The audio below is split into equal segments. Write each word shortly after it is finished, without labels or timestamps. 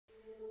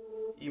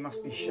You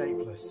must be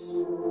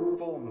shapeless,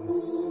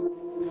 formless,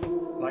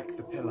 like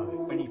the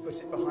pillow. When you put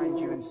it behind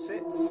you and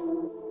sit,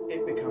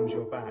 it becomes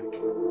your back.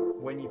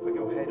 When you put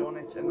your head on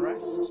it and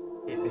rest,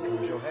 it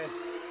becomes your head.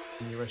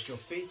 When you rest your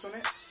feet on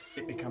it,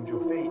 it becomes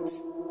your feet.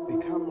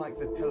 Become like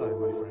the pillow,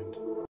 my friend.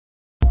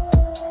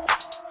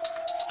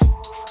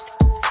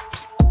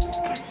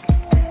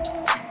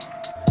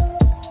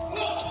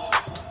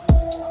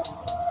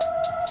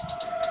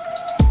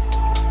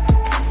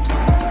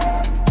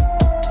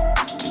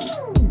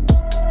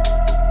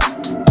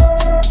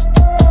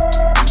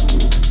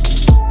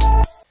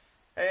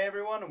 Hey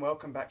everyone, and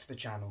welcome back to the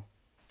channel.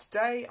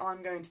 Today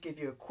I'm going to give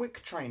you a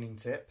quick training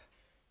tip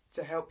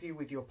to help you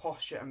with your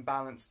posture and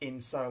balance in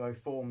solo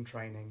form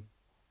training.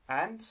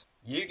 And,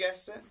 you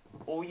guessed it,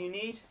 all you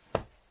need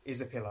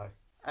is a pillow.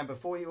 And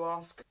before you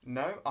ask,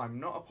 no, I'm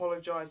not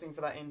apologising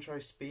for that intro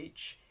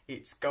speech.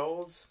 It's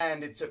gold,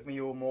 and it took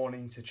me all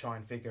morning to try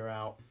and figure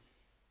out.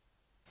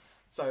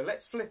 So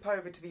let's flip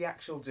over to the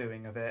actual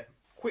doing of it.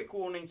 Quick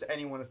warning to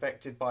anyone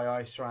affected by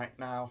ice right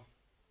now.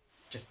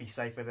 Just be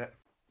safe with it.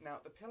 Now,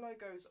 the pillow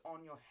goes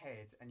on your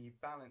head and you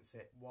balance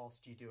it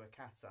whilst you do a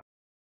kata.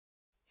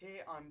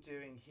 Here I'm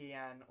doing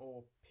Heian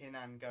or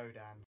Pinan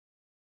Godan.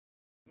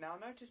 Now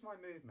notice my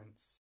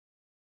movements.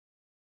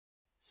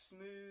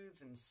 Smooth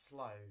and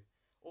slow,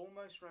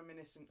 almost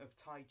reminiscent of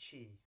Tai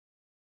Chi.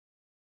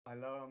 I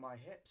lower my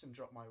hips and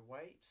drop my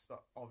weight,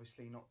 but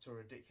obviously not to a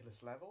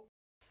ridiculous level.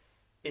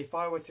 If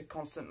I were to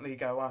constantly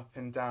go up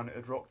and down, it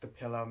would rock the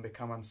pillow and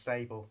become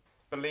unstable.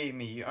 Believe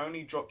me, you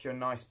only drop your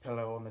nice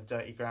pillow on the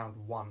dirty ground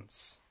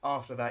once.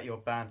 After that, you're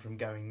banned from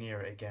going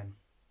near it again.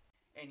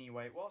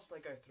 Anyway, whilst I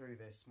go through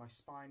this, my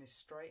spine is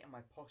straight and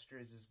my posture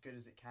is as good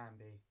as it can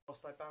be.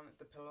 Whilst I balance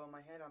the pillow on my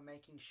head, I'm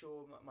making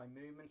sure that my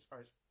movements are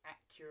as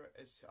accurate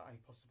as I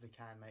possibly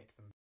can make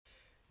them.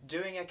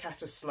 Doing a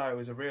kata slow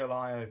is a real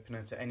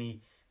eye-opener to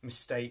any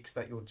mistakes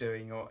that you're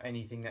doing or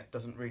anything that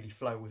doesn't really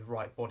flow with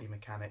right body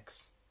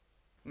mechanics.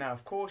 Now,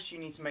 of course, you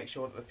need to make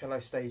sure that the pillow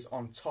stays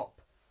on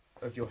top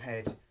of your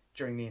head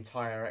during the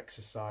entire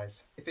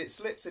exercise. If it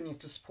slips and you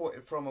have to support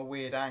it from a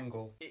weird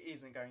angle, it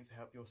isn't going to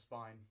help your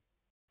spine.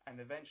 And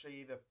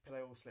eventually the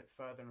pillow will slip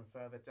further and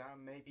further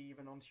down, maybe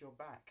even onto your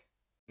back.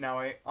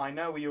 Now, I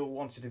know we all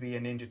wanted to be a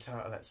Ninja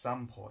Turtle at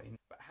some point,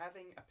 but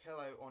having a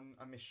pillow on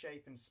a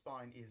misshapen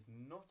spine is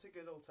not a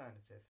good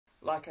alternative.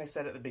 Like I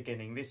said at the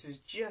beginning, this is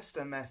just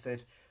a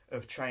method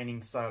of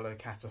training solo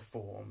kata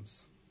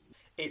forms.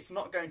 It's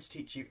not going to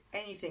teach you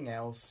anything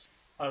else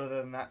other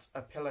than that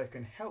a pillow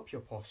can help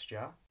your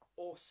posture,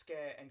 or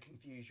scare and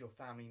confuse your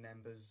family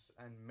members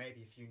and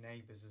maybe a few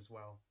neighbours as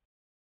well.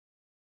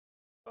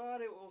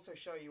 But it will also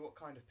show you what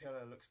kind of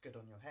pillow looks good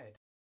on your head.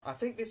 I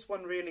think this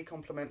one really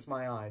complements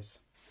my eyes.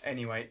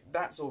 Anyway,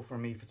 that's all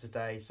from me for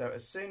today, so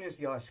as soon as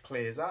the ice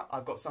clears up,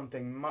 I've got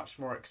something much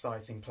more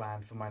exciting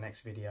planned for my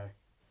next video.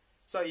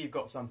 So you've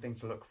got something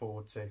to look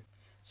forward to.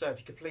 So if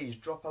you could please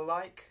drop a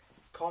like,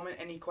 comment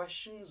any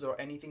questions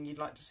or anything you'd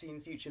like to see in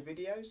future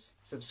videos,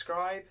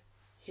 subscribe,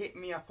 hit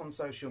me up on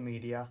social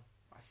media.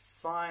 I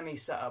finally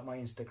set up my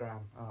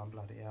Instagram. Oh,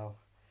 bloody hell.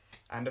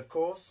 And of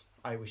course,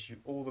 I wish you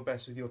all the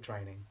best with your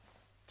training.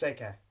 Take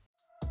care.